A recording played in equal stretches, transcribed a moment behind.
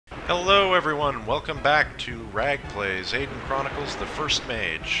Hello everyone, welcome back to Rag Plays Aidyn Chronicles, the First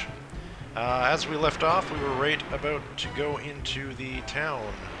Mage. As we left off, we were right about to go into the town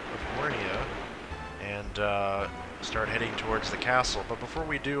of Guernia and start heading towards the castle. But before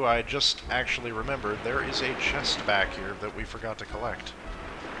we do, I just actually remembered there is a chest back here that we forgot to collect.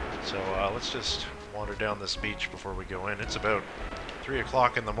 So let's just wander down this beach before we go in. It's about 3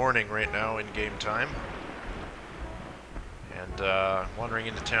 o'clock in the morning right now in game time. And wandering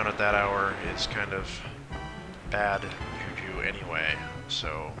into town at that hour is kind of bad juju anyway,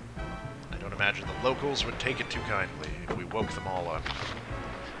 so I don't imagine the locals would take it too kindly if we woke them all up.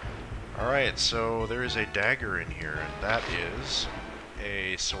 Alright, so there is a dagger in here, and that is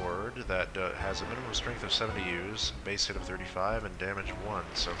a sword that has a minimum strength of 70 U's, base hit of 35, and damage 1.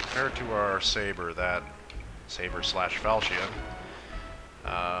 So compared to our saber, that saber/falchion,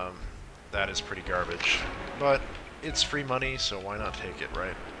 that is pretty garbage. But it's free money, so why not take it,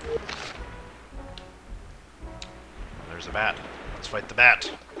 right? There's a bat. Let's fight the bat.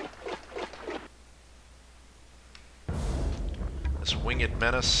 This winged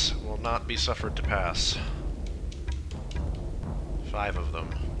menace will not be suffered to pass. 5 of them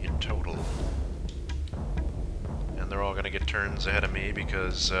in total. And they're all going to get turns ahead of me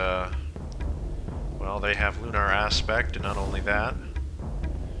because, well, they have lunar aspect, and not only that,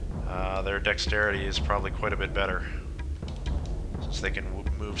 their dexterity is probably quite a bit better, since they can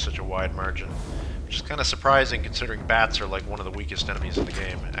move such a wide margin. Which is kind of surprising considering bats are like one of the weakest enemies in the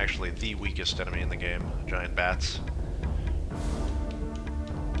game. Actually, the weakest enemy in the game, giant bats.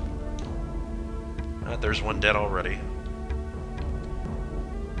 There's one dead already.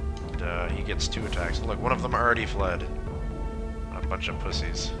 And, he gets 2 attacks. Look, one of them already fled. A bunch of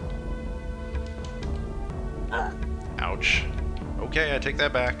pussies. Ouch. Okay, I take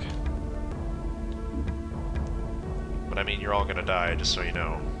that back. But I mean, you're all gonna die, just so you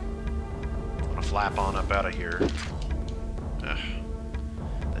know. I'm gonna flap on up out of here. Ugh.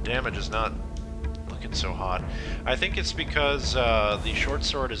 The damage is not looking so hot. I think it's because the short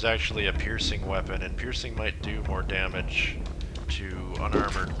sword is actually a piercing weapon, and piercing might do more damage to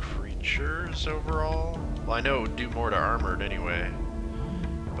unarmored creatures overall. Well, I know it would do more to armored anyway.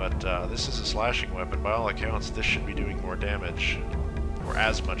 But this is a slashing weapon. By all accounts, this should be doing more damage, or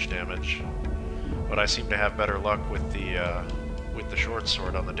as much damage. But I seem to have better luck with the short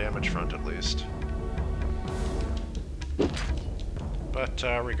sword on the damage front, at least. But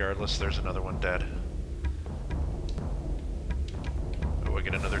regardless, there's another one dead. Oh, I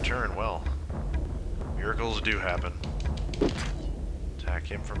get another turn. Well, miracles do happen. Attack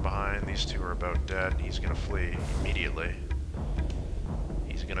him from behind. These 2 are about dead. He's gonna flee immediately.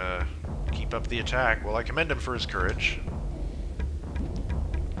 He's gonna keep up the attack. Well, I commend him for his courage.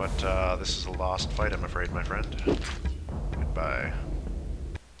 But this is a lost fight, I'm afraid, my friend. Goodbye.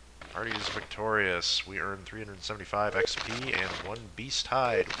 Party is victorious. We earn 375 XP and 1 beast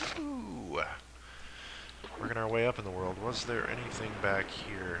hide. Woo! Working our way up in the world. Was there anything back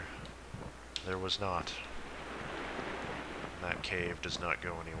here? There was not. That cave does not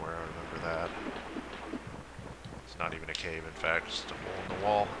go anywhere, I remember that. It's not even a cave, in fact, just a hole in the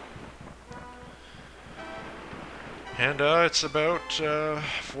wall. And it's about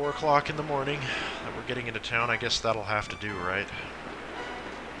 4 o'clock in the morning that we're getting into town. I guess that'll have to do, right?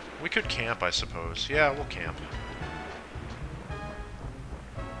 We could camp, I suppose. Yeah, we'll camp.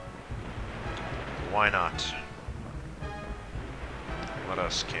 Why not? Let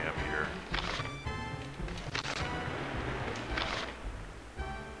us camp here.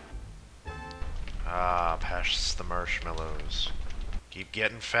 Ah, pass the marshmallows. Keep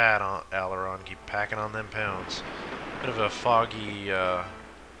getting fat, Aileron. Keep packing on them pounds. Bit of a foggy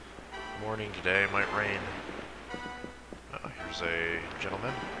morning today. Might rain. Here's a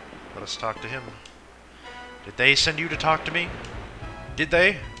gentleman. Let us talk to him. Did they send you to talk to me? Did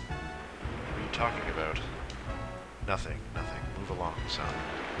they? What are you talking about? Nothing. Nothing. Move along, son.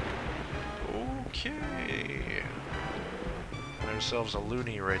 Okay. Got ourselves a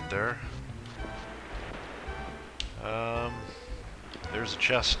loony right there. There's a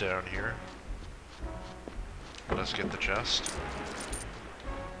chest down here. Let us get the chest.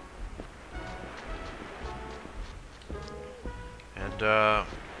 And in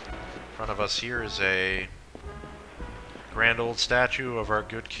front of us here is a grand old statue of our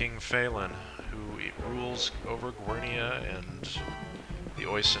good King Phelan, who rules over Guernia and the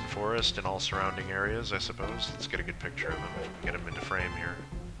Oisin Forest and all surrounding areas, I suppose. Let's get a good picture of him. Get him into frame here.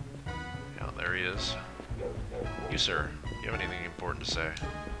 Yeah, there he is. You, sir, you have anything important to say?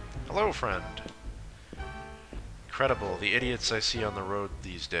 Hello, friend. Incredible, the idiots I see on the road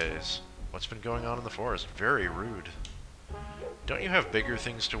these days. What's been going on in the forest? Very rude. Don't you have bigger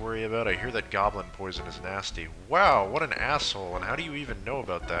things to worry about? I hear that goblin poison is nasty. Wow, what an asshole, and how do you even know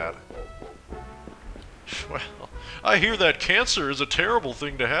about that? Well, I hear that cancer is a terrible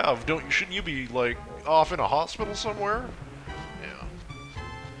thing to have. Shouldn't you be, like, off in a hospital somewhere? Yeah.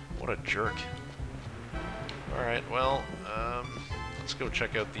 What a jerk. Alright, well, let's go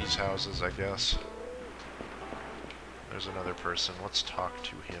check out these houses, I guess. There's another person. Let's talk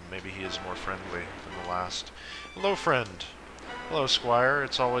to him. Maybe he is more friendly than the last. Hello, friend. Hello, Squire.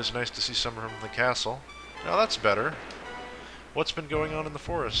 It's always nice to see someone from the castle. Now that's better. What's been going on in the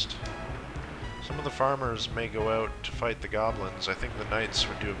forest? Some of the farmers may go out to fight the goblins. I think the knights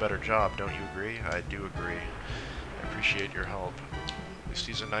would do a better job, don't you agree? I do agree. I appreciate your help. At least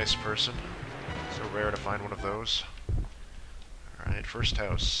he's a nice person. So rare to find one of those. Alright, first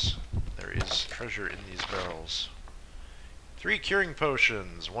house. There is treasure in these barrels. 3 curing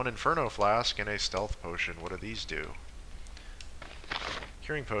potions, 1 inferno flask, and a stealth potion. What do these do?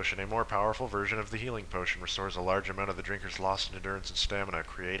 Curing potion, a more powerful version of the healing potion, restores a large amount of the drinker's lost endurance and stamina.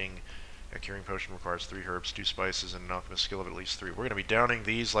 Creating a curing potion requires 3 herbs, 2 spices, and an alchemist skill of at least 3. We're going to be downing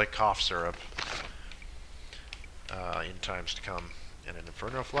these like cough syrup in times to come. And an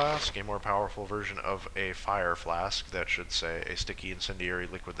inferno flask, a more powerful version of a fire flask, that should say, a sticky incendiary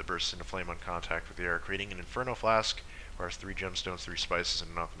liquid that bursts into flame on contact with the air. Creating an inferno flask requires 3 gemstones, 3 spices,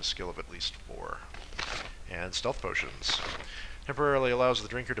 and an alchemist skill of at least 4. And stealth potions. Temporarily allows the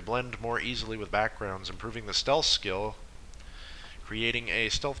drinker to blend more easily with backgrounds, improving the stealth skill. Creating a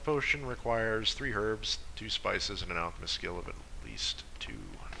stealth potion requires 3 herbs, 2 spices, and an alchemist skill of at least 2.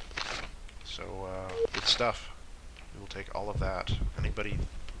 So, good stuff. We will take all of that.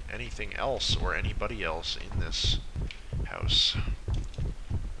 Anything else, or anybody else in this house?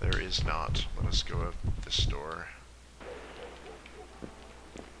 There is not. Let us go out this door.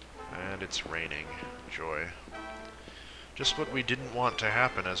 And it's raining. Joy. Just what we didn't want to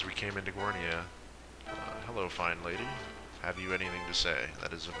happen as we came into Gornia. Hello, fine lady. Have you anything to say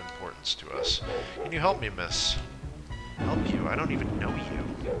that is of importance to us? Can you help me, miss? Help you? I don't even know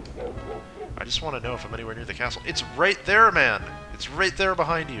you. I just want to know if I'm anywhere near the castle. It's right there, man! It's right there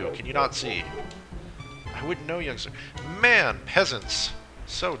behind you. Can you not see? I wouldn't know, youngster. Man, peasants!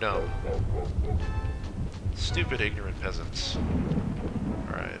 So dumb. Stupid, ignorant peasants.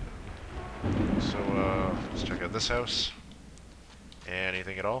 Alright. So, let's check out this house.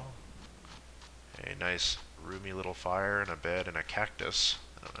 Anything at all? A nice, roomy little fire and a bed and a cactus.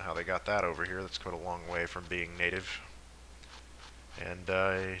 I don't know how they got that over here. That's quite a long way from being native. And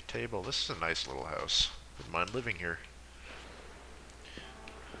a table. This is a nice little house. Wouldn't mind living here.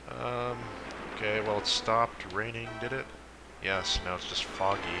 Okay, well, it stopped raining, did it? Yes, now it's just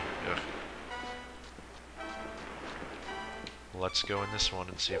foggy. Ugh. Let's go in this one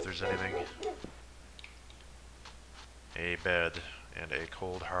and see if there's anything. A bed and a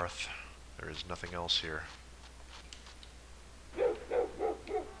cold hearth. There is nothing else here.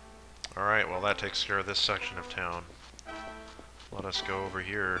 Alright, well that takes care of this section of town. Let us go over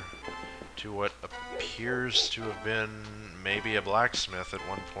here to what appears to have been maybe a blacksmith at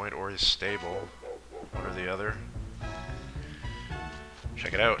one point, or his stable. One or the other.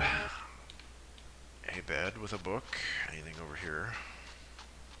 Check it out. A bed with a book. Anything over here?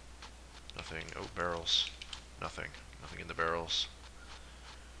 Nothing. Oh, barrels. Nothing. Nothing in the barrels.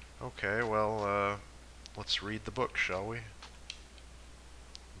 Okay, well, let's read the book, shall we?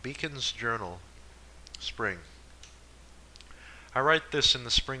 Beacon's Journal. Spring. I write this in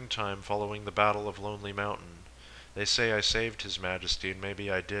the springtime following the Battle of Lonely Mountain. They say I saved His Majesty, and maybe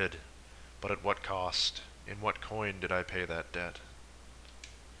I did. But at what cost? In what coin did I pay that debt?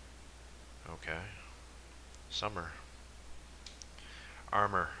 Okay. Summer.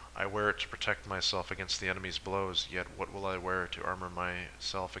 Armor. I wear it to protect myself against the enemy's blows, yet what will I wear to armor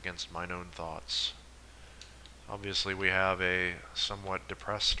myself against mine own thoughts? Obviously we have a somewhat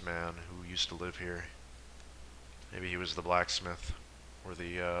depressed man who used to live here. Maybe he was the blacksmith, or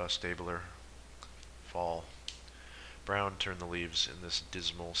the stabler. Fall. Brown turn the leaves in this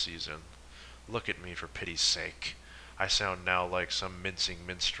dismal season. Look at me, for pity's sake. I sound now like some mincing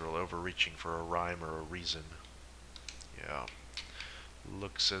minstrel overreaching for a rhyme or a reason. Yeah.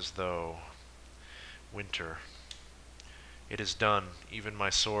 Looks as though... Winter. It is done. Even my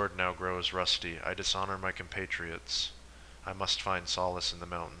sword now grows rusty. I dishonor my compatriots. I must find solace in the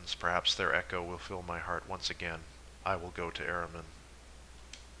mountains. Perhaps their echo will fill my heart once again. I will go to Araman.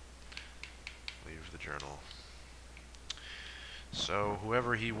 Leave the journal. So,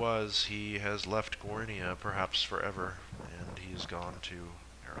 whoever he was, he has left Gornia, perhaps forever, and he has gone to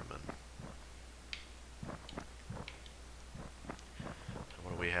Araman.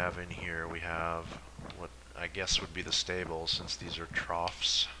 What do we have in here? We have what I guess, would be the stable, since these are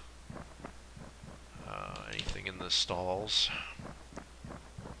troughs. Anything in the stalls?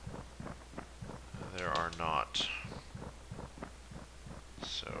 There are not.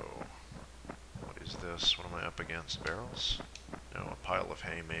 So, what is this? What am I up against? Barrels? No, a pile of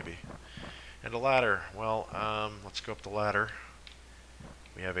hay, maybe. And a ladder. Well, let's go up the ladder.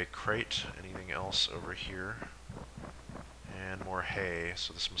 We have a crate. Anything else over here? And more hay,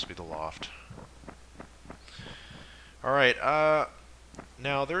 so this must be the loft. Alright,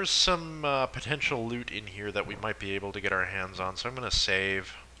 now there's some potential loot in here that we might be able to get our hands on, so I'm going to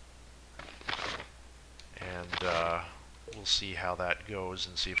save. And we'll see how that goes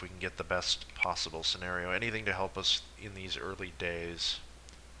and see if we can get the best possible scenario. Anything to help us in these early days.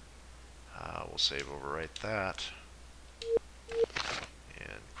 We'll save, overwrite that.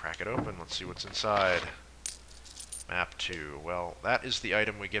 And crack it open. Let's see what's inside. Map 2. Well, that is the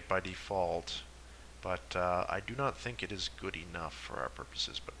item we get by default, but I do not think it is good enough for our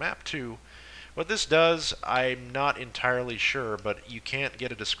purposes. But Map 2, what this does, I'm not entirely sure, but you can't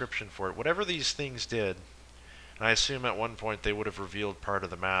get a description for it. Whatever these things did, and I assume at one point they would have revealed part of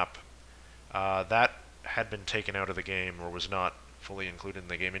the map, that had been taken out of the game or was not fully included in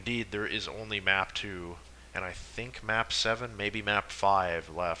the game. Indeed, there is only Map 2, and I think Map 7, maybe Map 5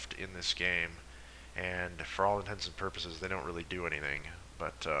 left in this game. And for all intents and purposes, they don't really do anything.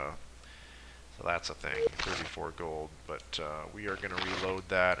 But, so that's a thing. 34 gold. But we are going to reload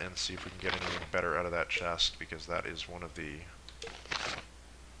that and see if we can get anything better out of that chest, because that is one of the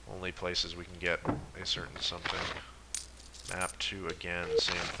only places we can get a certain something. Map 2 again,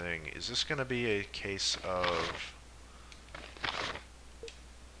 same thing. Is this going to be a case of...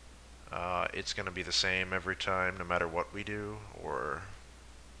 it's going to be the same every time, no matter what we do, or...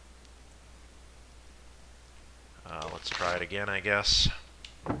 let's try it again, I guess.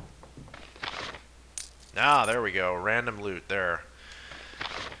 Ah, there we go. Random loot there.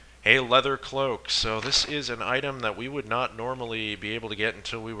 A leather cloak. So this is an item that we would not normally be able to get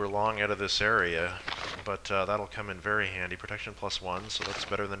until we were long out of this area. But that'll come in very handy. Protection +1, so that's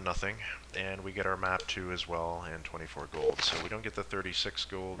better than nothing. And we get our map 2 as well, and 24 gold. So we don't get the 36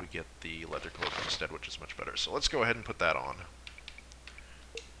 gold, we get the leather cloak instead, which is much better. So let's go ahead and put that on.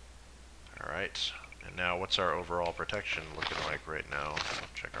 Alright. And now, what's our overall protection looking like right now?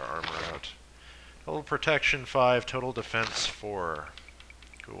 Check our armor out. Total protection 5, total defense 4.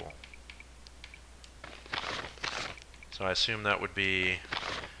 Cool. So I assume that would be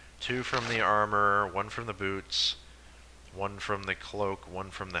 2 from the armor, 1 from the boots, 1 from the cloak, 1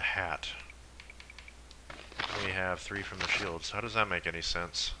 from the hat. We have 3 from the shields. How does that make any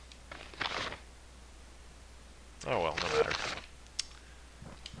sense? Oh well, no matter.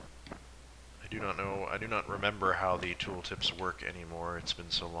 I do not know, I do not remember how the tooltips work anymore. It's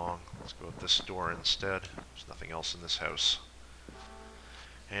been so long. Let's go with this door instead. There's nothing else in this house.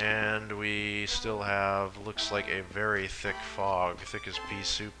 And we still have, looks like a very thick fog, thick as pea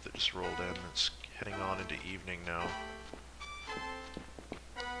soup that just rolled in. It's heading on into evening now.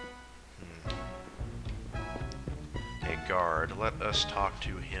 A guard. Let us talk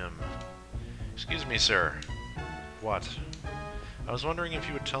to him. Excuse me, sir. What? I was wondering if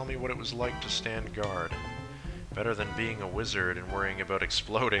you would tell me what it was like to stand guard. Better than being a wizard and worrying about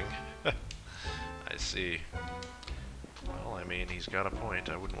exploding. I see. Well, I mean, he's got a point.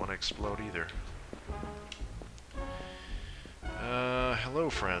 I wouldn't want to explode either. Hello,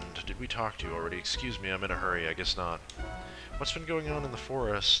 friend. Did we talk to you already? Excuse me, I'm in a hurry. I guess not. What's been going on in the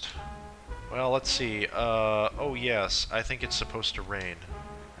forest? Well, let's see. Oh yes, I think it's supposed to rain.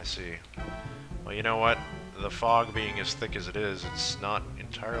 I see. Well, you know what? The fog being as thick as it is, it's not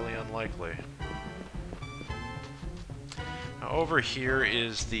entirely unlikely. Now, over here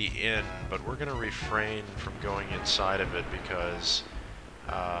is the inn, but we're going to refrain from going inside of it because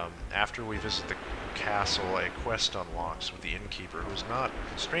after we visit the castle, a quest unlocks with the innkeeper, who's not,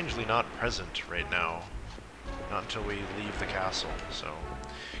 strangely not present right now. Not until we leave the castle, so...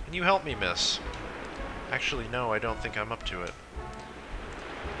 Can you help me, miss? Actually, no, I don't think I'm up to it.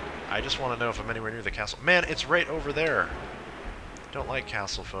 I just want to know if I'm anywhere near the castle. Man, it's right over there! Don't like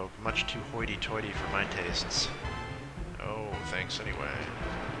castle folk. Much too hoity-toity for my tastes. Oh, thanks anyway.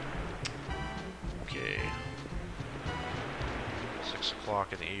 Okay. 6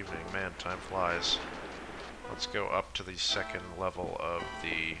 o'clock in the evening. Man, time flies. Let's go up to the second level of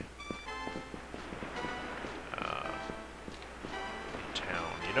the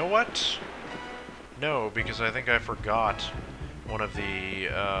town. You know what? No, because I think I forgot one of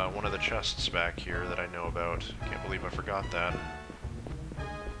the chests back here that I know about. Can't believe I forgot that.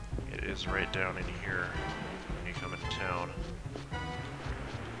 It is right down in here when you come into town.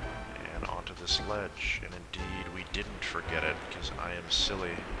 And onto this ledge, and indeed we didn't forget it, because I am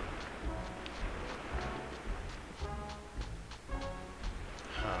silly.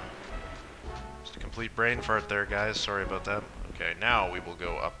 Huh. Just a complete brain fart there, guys. Sorry about that. Okay, now we will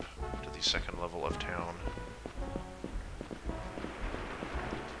go up to the second level of town.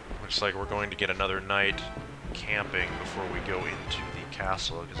 Looks like we're going to get another night camping before we go into the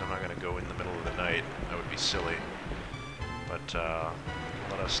castle, because I'm not going to go in the middle of the night. That would be silly. But,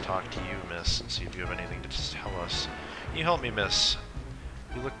 let us talk to you, miss, and see if you have anything to tell us. Can you help me, miss?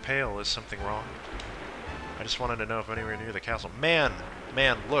 You look pale. Is something wrong? I just wanted to know if anywhere near the castle. Man!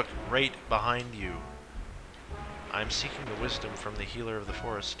 Man, look! Right behind you! I'm seeking the wisdom from the healer of the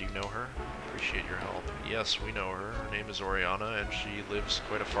forest. Do you know her? Appreciate your help. Yes, we know her. Her name is Oriana, and she lives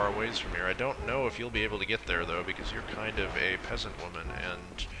quite a far ways from here. I don't know if you'll be able to get there, though, because you're kind of a peasant woman,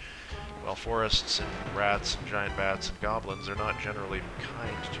 and, well, forests and rats and giant bats and goblins are not generally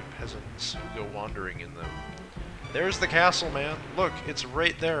kind to peasants who go wandering in them. There's the castle, man. Look, it's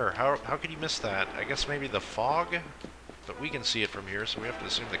right there. How could you miss that? I guess maybe the fog? But we can see it from here, so we have to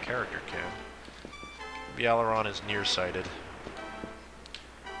assume the character can. Bialaron is nearsighted.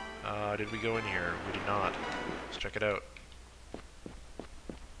 Did we go in here? We did not. Let's check it out.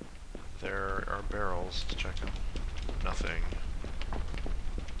 There are barrels to check them. Nothing.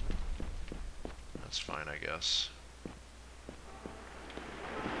 That's fine, I guess.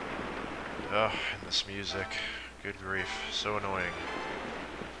 Ugh, and this music. Good grief. So annoying.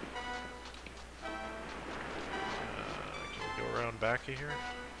 Can we go around back of here?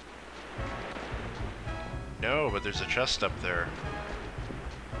 No, but there's a chest up there.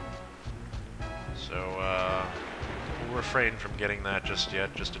 So, we'll refrain from getting that just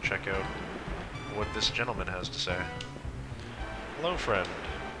yet, just to check out what this gentleman has to say. Hello, friend.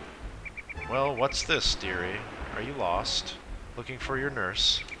 Well, what's this, dearie? Are you lost? Looking for your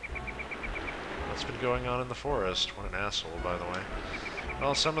nurse? What's been going on in the forest? What an asshole, by the way.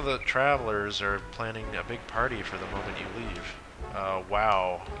 Well, some of the travelers are planning a big party for the moment you leave.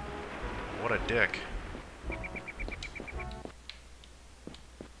 Wow. What a dick.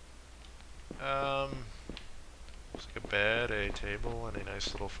 Looks like a bed, a table, and a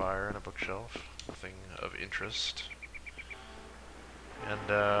nice little fire and a bookshelf. Nothing of interest. And,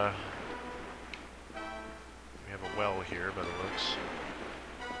 we have a well here, by the looks.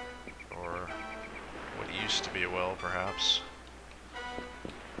 Or what used to be a well, perhaps.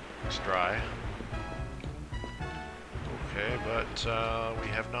 Looks dry. Okay, but, we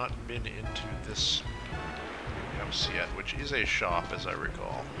have not been into this house yet, which is a shop, as I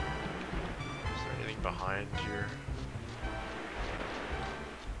recall. Behind here.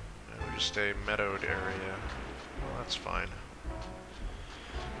 No, just a meadowed area. Well, that's fine.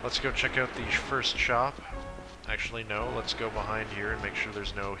 Let's go check out the first shop. Actually, no, let's go behind here and make sure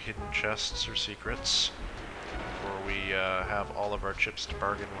there's no hidden chests or secrets before we have all of our chips to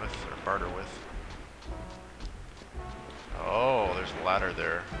bargain with, or barter with. Oh, there's a ladder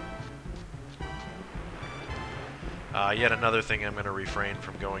there. Yet another thing I'm going to refrain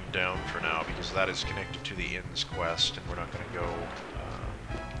from going down for now, because that is connected to the inn's quest, and we're not going to go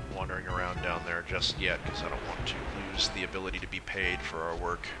wandering around down there just yet, because I don't want to lose the ability to be paid for our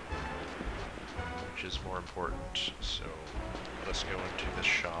work, which is more important. So let us go into this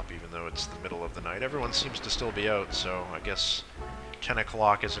shop, even though it's the middle of the night. Everyone seems to still be out, so I guess 10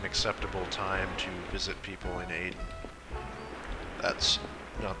 o'clock is an acceptable time to visit people in Aidyn. That's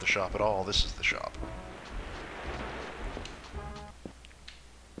not the shop at all, this is the shop.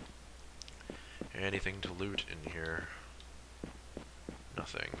 Anything to loot in here?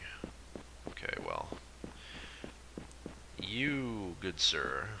 Nothing. Okay, well. You, good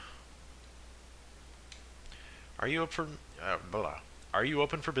sir. Are you up for... Are you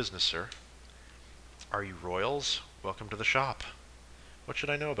open for business, sir? Are you royals? Welcome to the shop. What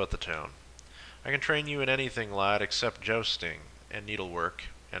should I know about the town? I can train you in anything, lad, except jousting, and needlework,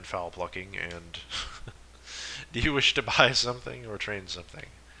 and fowl plucking, and... Do you wish to buy something, or train something?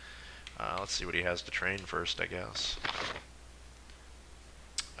 Let's see what he has to train first, I guess.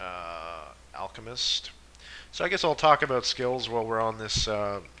 Alchemist. So I guess I'll talk about skills while we're on this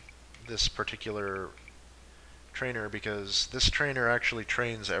this particular trainer, because this trainer actually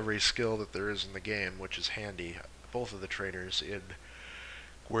trains every skill that there is in the game, which is handy. Both of the trainers in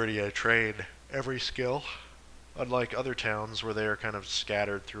Guerdia train every skill, unlike other towns where they are kind of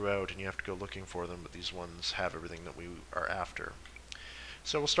scattered throughout and you have to go looking for them, but these ones have everything that we are after.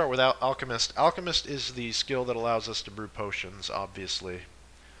 So we'll start with Alchemist. Alchemist is the skill that allows us to brew potions, obviously.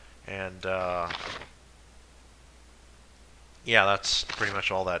 And, yeah, that's pretty much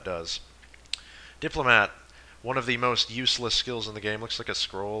all that does. Diplomat, one of the most useless skills in the game. Looks like a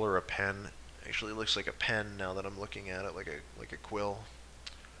scroll or a pen. Actually, it looks like a pen now that I'm looking at it, like a quill.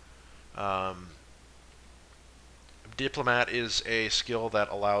 Um, Diplomat is a skill that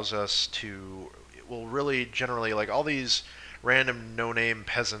allows us to, well, really generally, like all these random no-name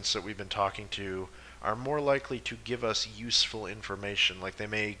peasants that we've been talking to are more likely to give us useful information. Like they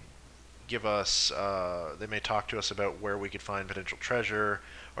may give us, they may talk to us about where we could find potential treasure,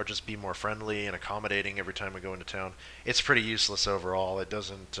 or just be more friendly and accommodating every time we go into town. It's pretty useless overall. It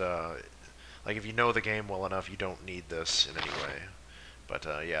doesn't, like if you know the game well enough, you don't need this in any way. But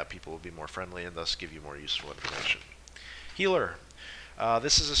yeah, people will be more friendly and thus give you more useful information. Healer.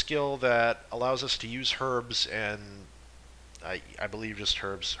 This is a skill that allows us to use herbs and I believe just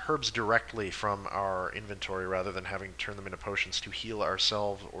herbs directly from our inventory rather than having to turn them into potions to heal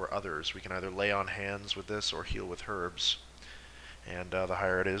ourselves or others. We can either lay on hands with this or heal with herbs. And the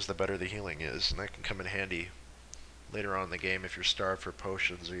higher it is, the better the healing is, and that can come in handy later on in the game if you're starved for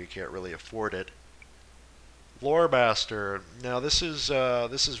potions or you can't really afford it. Lore Master. Now this is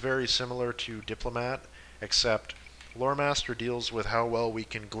very similar to Diplomat, except Lore Master deals with how well we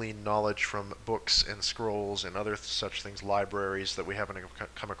can glean knowledge from books and scrolls and other such things, libraries that we haven't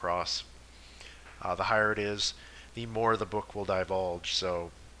come across. The higher it is, the more the book will divulge.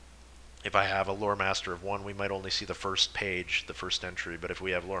 So if I have a Lore Master of 1, we might only see the first page, the first entry, but if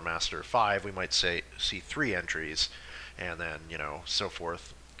we have Lore Master of 5, we might see 3 entries, and then, you know, so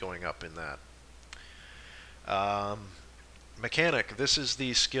forth, going up in that. Mechanic. This is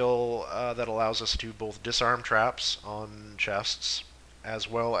the skill that allows us to both disarm traps on chests, as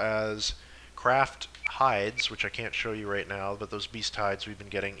well as craft hides, which I can't show you right now, but those beast hides we've been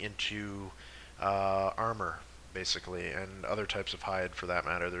getting into armor, basically, and other types of hide for that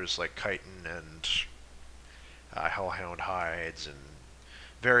matter. There's like chitin and hellhound hides and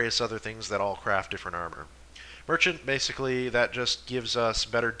various other things that all craft different armor. Merchant, basically, that just gives us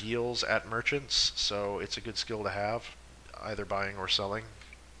better deals at merchants, so it's a good skill to have, either buying or selling.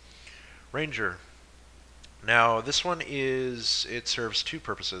 Ranger. Now, this one it serves 2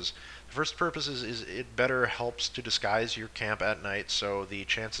 purposes. The first purpose is it better helps to disguise your camp at night, so the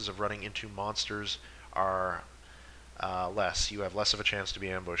chances of running into monsters are less. You have less of a chance to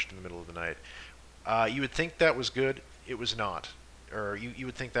be ambushed in the middle of the night. You would think that was good. It was not. Or you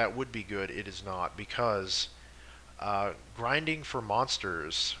would think that would be good. It is not, because grinding for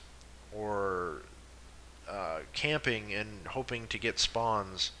monsters or camping and hoping to get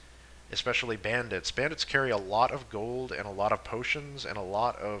spawns, especially bandits. Bandits carry a lot of gold and a lot of potions and a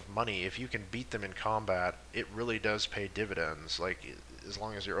lot of money. If you can beat them in combat, it really does pay dividends, like as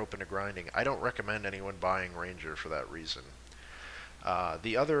long as you're open to grinding. I don't recommend anyone buying Ranger for that reason.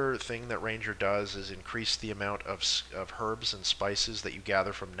 The other thing that Ranger does is increase the amount of herbs and spices that you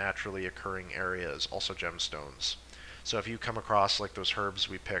gather from naturally occurring areas, also gemstones. So if you come across like those herbs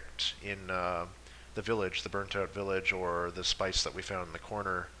we picked in the village, the burnt out village, or the spice that we found in the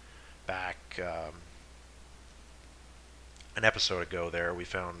corner back an episode ago there, we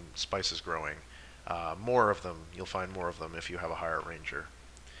found spices growing. More of them, you'll find more of them if you have a higher Ranger.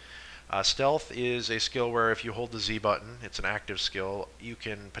 Stealth is a skill where if you hold the Z button, it's an active skill, you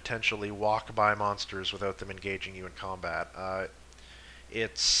can potentially walk by monsters without them engaging you in combat.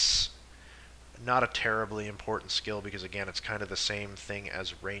 It's not a terribly important skill because, again, it's kind of the same thing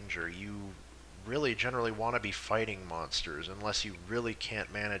as Ranger. You really generally want to be fighting monsters unless you really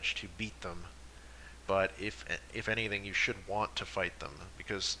can't manage to beat them. But if anything, you should want to fight them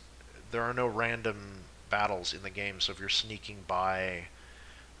because there are no random battles in the game, so if you're sneaking by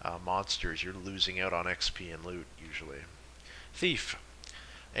monsters, you're losing out on XP and loot, usually. Thief.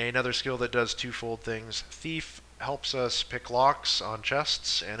 Another skill that does twofold things. Thief helps us pick locks on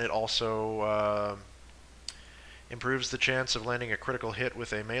chests, and it also improves the chance of landing a critical hit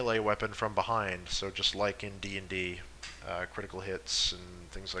with a melee weapon from behind, so just like in D&D, critical hits and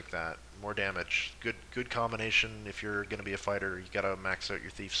things like that. More damage. Good combination. If you're going to be a fighter, you gotta max out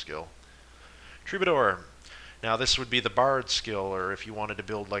your thief skill. Troubadour. Now this would be the bard skill, or if you wanted to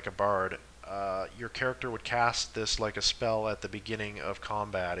build like a bard, your character would cast this like a spell at the beginning of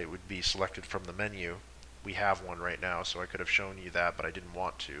combat. It would be selected from the menu. We have one right now, so I could have shown you that, but I didn't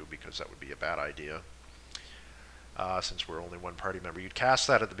want to because that would be a bad idea. Since we're only one party member. You'd cast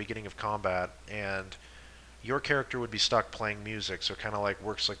that at the beginning of combat, and your character would be stuck playing music, so it kind of like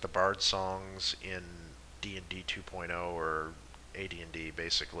works like the bard songs in D&D 2.0 or AD&D,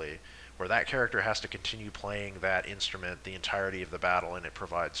 basically, where that character has to continue playing that instrument the entirety of the battle, and it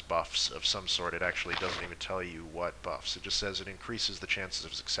provides buffs of some sort. It actually doesn't even tell you what buffs. It just says it increases the chances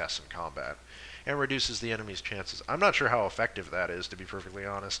of success in combat and reduces the enemy's chances. I'm not sure how effective that is, to be perfectly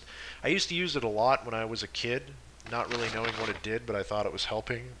honest. I used to use it a lot when I was a kid, not really knowing what it did, but I thought it was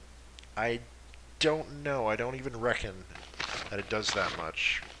helping. I don't know. I don't even reckon that it does that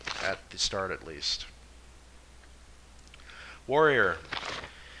much, at the start at least. Warrior.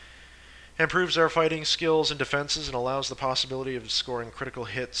 Improves our fighting skills and defenses and allows the possibility of scoring critical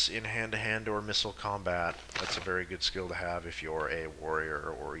hits in hand-to-hand or missile combat. That's a very good skill to have if you're a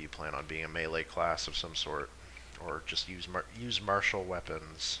warrior or you plan on being a melee class of some sort, or just use martial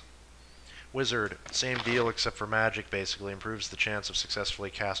weapons. Wizard, same deal except for magic basically, improves the chance of successfully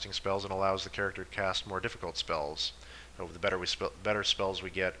casting spells and allows the character to cast more difficult spells. So the better spells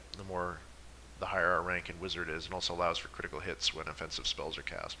we get, the higher our rank in Wizard is, and also allows for critical hits when offensive spells are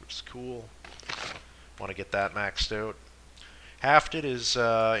cast, which is cool. Want to get that maxed out. Hafted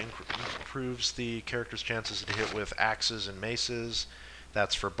improves the character's chances to hit with axes and maces.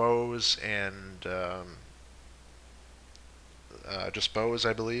 That's for bows and just bows,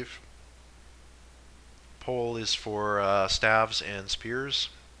 I believe. Pole is for staves and spears.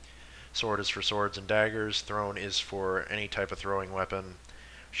 Sword is for swords and daggers. Thrown is for any type of throwing weapon.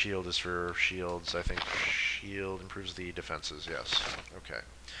 Shield is for shields. I think shield improves the defenses, yes. Okay.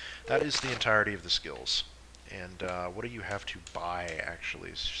 That is the entirety of the skills. And what do you have to buy,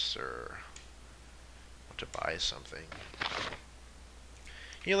 actually, sir? I want to buy something.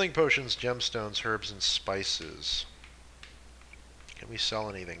 Healing potions, gemstones, herbs, and spices. Can we sell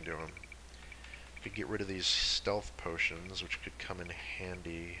anything to him? We could get rid of these stealth potions, which could come in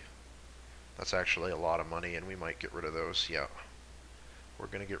handy. That's actually a lot of money, and we might get rid of those, yeah. We're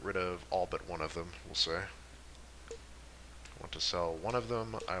going to get rid of all but one of them, we'll say. I want to sell one of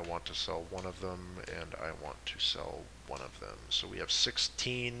them, I want to sell one of them, and I want to sell one of them. So we have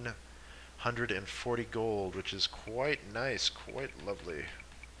 1,640 gold, which is quite nice, quite lovely.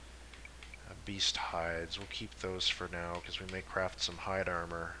 Beast hides, we'll keep those for now, because we may craft some hide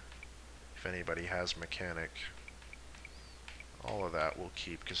armor, if anybody has mechanic. All of that we'll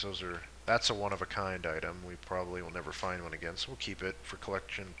keep, because that's a one-of-a-kind item. We probably will never find one again, so we'll keep it for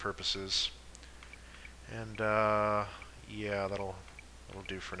collection purposes. And, yeah, that'll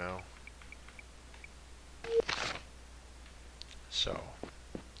do for now. So,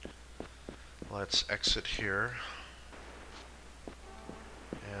 let's exit here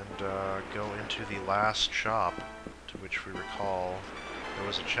and go into the last shop, to which we recall there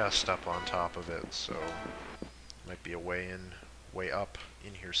was a chest up on top of it, so might be a way up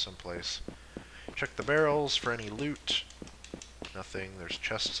in here someplace. Check the barrels for any loot. Nothing. There's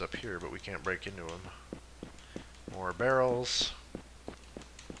chests up here, but we can't break into them. More barrels.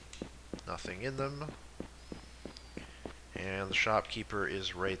 Nothing in them. And the shopkeeper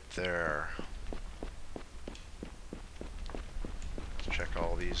is right there. Let's check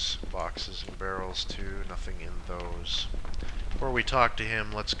all these boxes and barrels too. Nothing in those. Before we talk to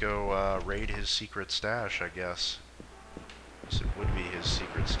him, let's go raid his secret stash, I guess. It would be his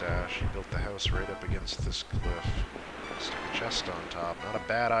secret stash. He built the house right up against this cliff. Stick a chest on top. Not a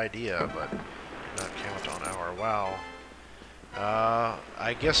bad idea, but did not count on our wow.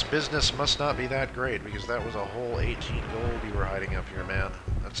 I guess business must not be that great, because that was a whole 18 gold you were hiding up here, man.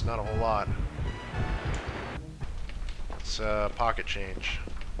 That's not a whole lot. It's pocket change.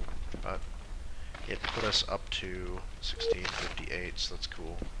 But it put us up to 1658, so that's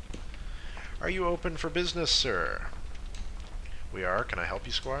cool. Are you open for business, sir? We are. Can I help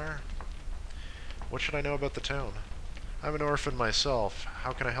you, squire? What should I know about the town? I'm an orphan myself.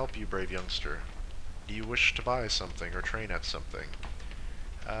 How can I help you, brave youngster? Do you wish to buy something or train at something?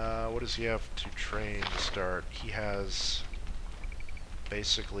 What does he have to train to start? He has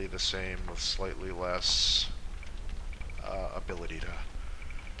basically the same with slightly less ability to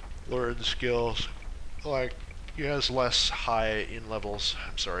learn skills. Like, he has less high in levels.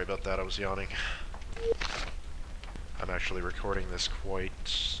 I'm sorry about that, I was yawning. I'm actually recording this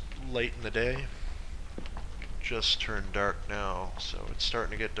quite late in the day. Just turned dark now, so it's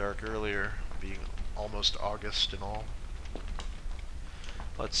starting to get dark earlier, being almost August and all.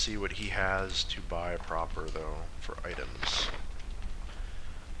 Let's see what he has to buy proper, though, for items.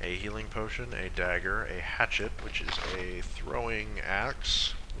 A healing potion, a dagger, a hatchet, which is a throwing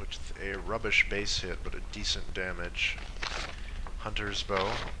axe, with a rubbish base hit, but a decent damage. Hunter's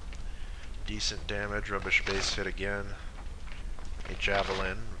bow. Decent damage, rubbish base hit again. A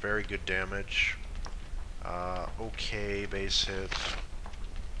javelin, very good damage. Okay base hit.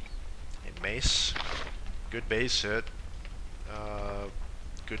 A mace, good base hit.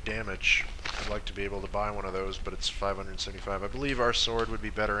 Good damage. I'd like to be able to buy one of those, but it's 575. I believe our sword would be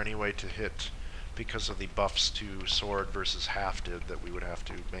better anyway to hit because of the buffs to sword versus hafted that we would have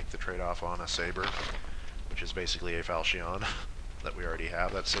to make the trade-off on a saber, which is basically a falchion that we already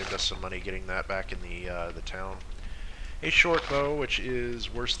have. That saved us some money getting that back in the town. A short bow, which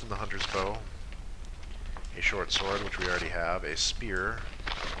is worse than the hunter's bow. A short sword, which we already have. A spear,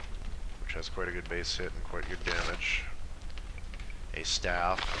 which has quite a good base hit and quite good damage. A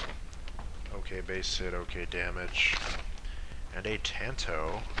staff, okay base hit, okay damage. And a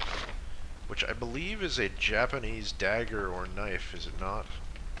tanto, which I believe is a Japanese dagger or knife, is it not?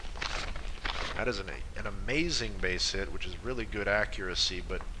 That is an amazing base hit, which is really good accuracy,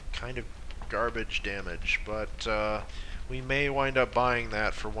 but kind of garbage damage. But we may wind up buying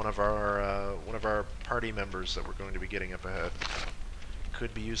that for one of our party members that we're going to be getting up ahead.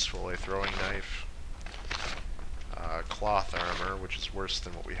 Could be useful. A throwing knife, cloth armor, which is worse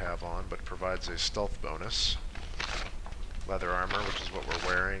than what we have on, but provides a stealth bonus. Leather armor, which is what we're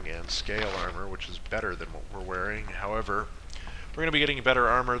wearing, and scale armor, which is better than what we're wearing. However, we're going to be getting better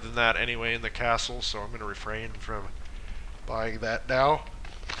armor than that anyway in the castle, so I'm going to refrain from buying that now.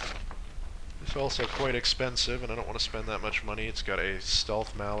 It's also quite expensive, and I don't want to spend that much money. It's got a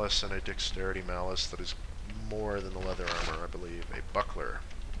stealth malice and a dexterity malice that is more than the leather armor, I believe. A buckler.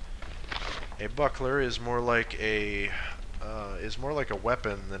 A buckler is more like a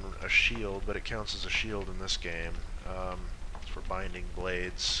weapon than a shield, but it counts as a shield in this game. It's for binding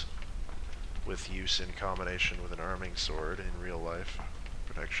blades, with use in combination with an arming sword in real life.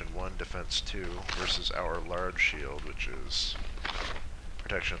 Protection 1, defense 2, versus our large shield, which is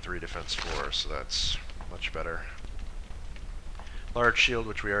protection 3, defense 4, so that's much better. Large shield,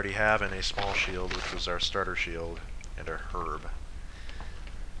 which we already have, and a small shield, which was our starter shield, and a herb.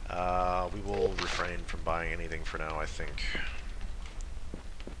 We will refrain from buying anything for now, I think,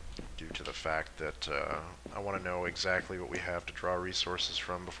 due to the fact that I want to know exactly what we have to draw resources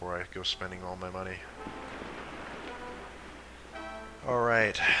from before I go spending all my money.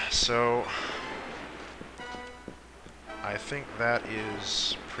 Alright, so I think that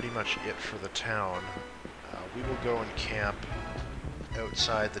is pretty much it for the town. We will go and camp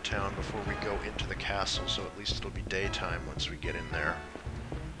outside the town before we go into the castle, so at least it'll be daytime once we get in there.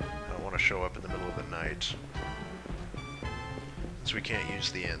 I don't want to show up in the middle of the night. Since we can't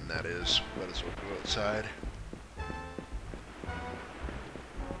use the inn, that is, might as well go outside.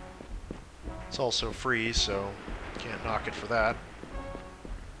 It's also free, so can't knock it for that.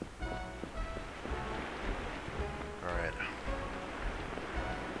 Alright.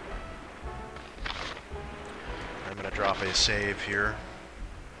 I'm going to drop a save here.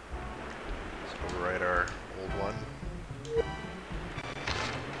 Let's overwrite our old one.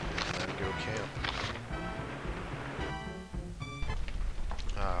 And then go camp.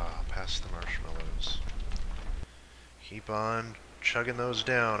 Ah, past the marshmallows. Keep on chugging those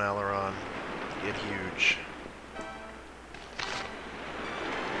down, Aileron. Get huge.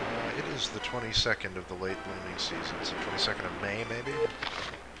 It is the 22nd of the late blooming season, so 22nd of May, maybe?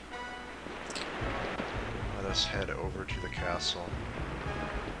 Let us head over to the castle.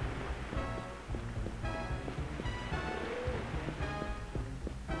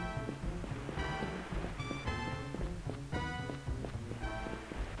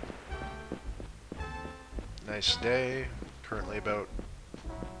 Nice day, currently about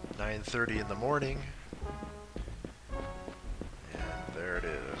 9:30 in the morning, and there it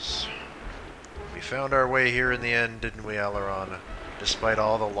is. We found our way here in the end, didn't we, Aileron? Despite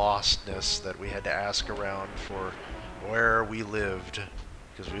all the lostness that we had to ask around for where we lived,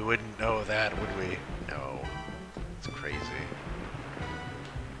 because we wouldn't know that, would we? No. It's crazy.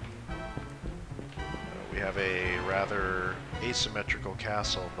 We have a rather asymmetrical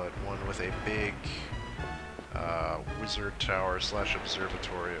castle, but one with a big wizard tower /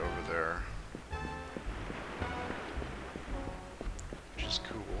 observatory over there, which is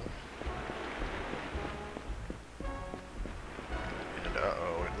cool. And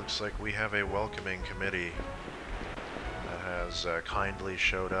uh-oh, it looks like we have a welcoming committee that has kindly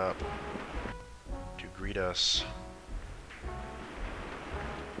showed up to greet us.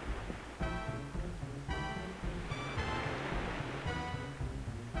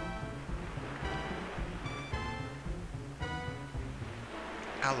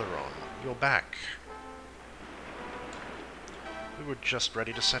 Aileron, you're back. We were just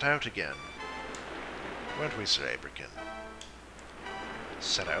ready to set out again. Weren't we, Sir Abrican?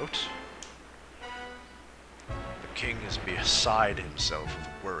 Set out? The king is beside himself with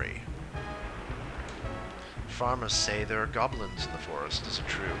worry. Farmers say there are goblins in the forest. Is it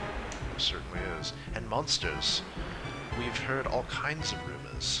true? There certainly is. And monsters. We've heard all kinds of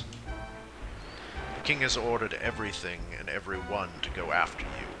rumors. The king has ordered everything and everyone to go after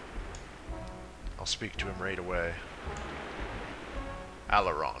you. I'll speak to him right away.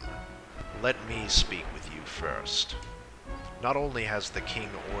 Aileron, let me speak with you first. Not only has the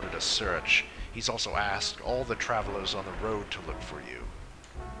king ordered a search, He's also asked all the travelers on the road to look for you.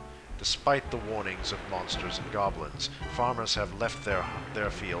 Despite the warnings of monsters and goblins, farmers have left their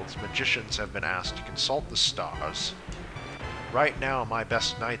fields, magicians have been asked to consult the stars. Right now, my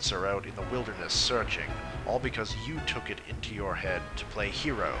best knights are out in the wilderness searching, all because you took it into your head to play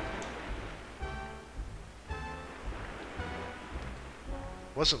hero.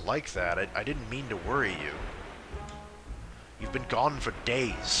 Wasn't like that. I didn't mean to worry you. You've been gone for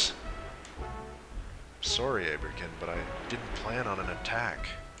days. Sorry, Aidyn, but I didn't plan on an attack.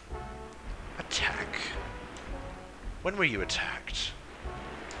 Attack? When were you attacked?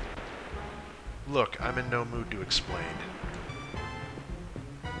 Look, I'm in no mood to explain.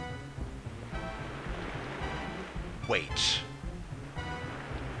 Wait.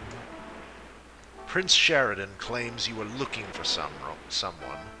 Prince Sheridan claims you were looking for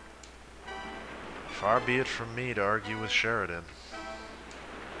someone. Far be it from me to argue with Sheridan.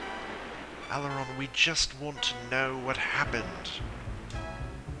 Alaron, we just want to know what happened.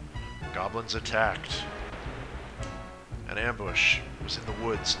 Goblins attacked. An ambush was in the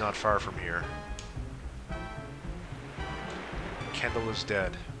woods not far from here. Kendall is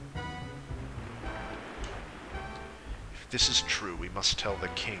dead. If this is true, we must tell the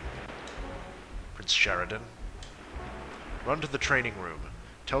king. Prince Sheridan, run to the training room.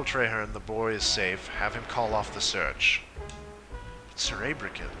 Tell Traherne the boy is safe. Have him call off the search. But Sir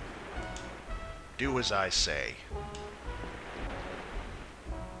Aidyn, do as I say.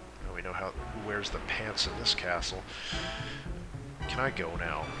 Now we know who wears the pants in this castle. Can I go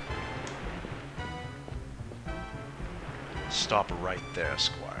now? Stop right there,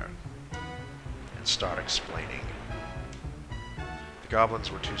 Squire, and start explaining. The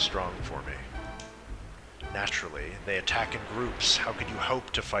goblins were too strong for me. Naturally, they attack in groups. How could you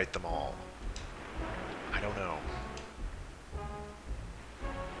hope to fight them all? I don't know.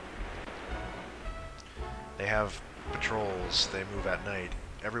 They have patrols. They move at night.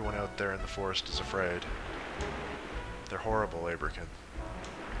 Everyone out there in the forest is afraid. They're horrible, Aidyn.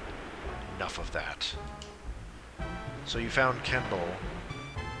 Enough of that. So you found Kendall,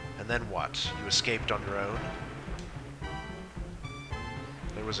 and then what? You escaped on your own?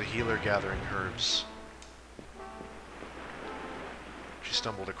 There was a healer gathering herbs. She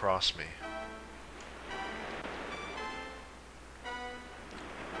stumbled across me.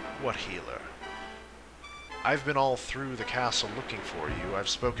 What healer? I've been all through the castle looking for you. I've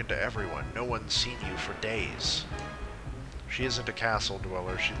spoken to everyone. No one's seen you for days. She isn't a castle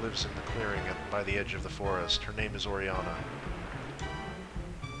dweller. She lives in the clearing by the edge of the forest. Her name is Oriana.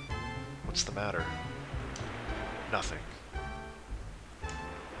 What's the matter? Nothing.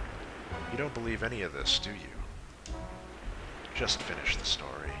 You don't believe any of this, do you? Just finish the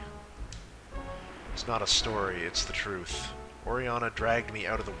story. It's not a story, it's the truth. Oriana dragged me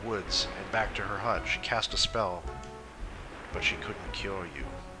out of the woods and back to her hut. She cast a spell, but she couldn't cure you.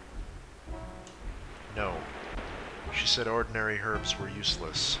 No. She said ordinary herbs were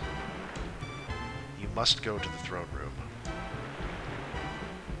useless. You must go to the throne room.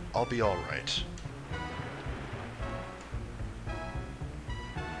 I'll be all right.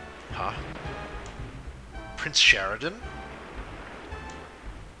 Huh? Prince Sheridan?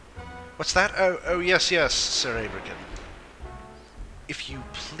 What's that? Oh, yes, Sir Aidyn. If you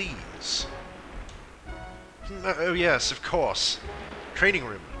please. Oh, yes, of course. Training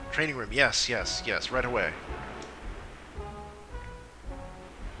room, yes, right away.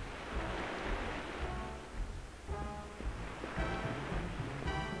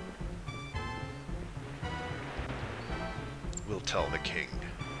 We'll tell the king.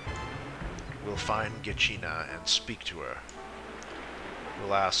 We'll find Gechina and speak to her.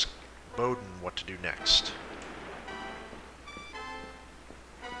 We'll ask Bowden what to do next.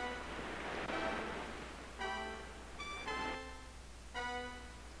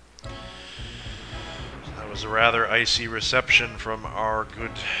 That was a rather icy reception from our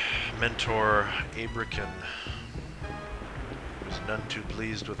good mentor, Aidyn. He was none too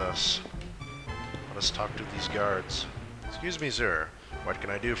pleased with us. Let us talk to these guards. Excuse me, sir. What can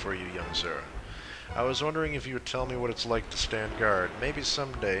I do for you, young sir? I was wondering if you would tell me what it's like to stand guard. Maybe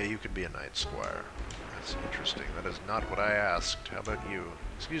someday you could be a knight squire. That's interesting. That is not what I asked. How about you?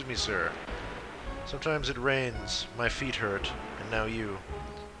 Excuse me, sir. Sometimes it rains. My feet hurt. And now you.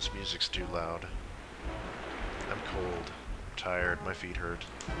 This music's too loud. I'm cold. I'm tired. My feet hurt.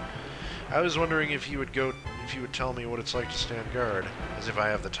 I was wondering if you would tell me what it's like to stand guard. As if I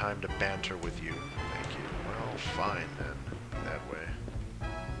have the time to banter with you. Thank you. Well, fine then. That way.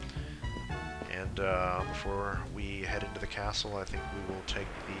 And before we head into the castle, I think we will take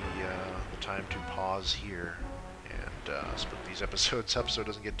the time to pause here and split these episodes up so it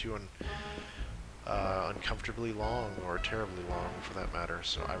doesn't get too uncomfortably long, or terribly long for that matter,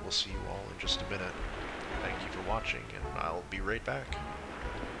 so I will see you all in just a minute. Thank you for watching, and I'll be right back.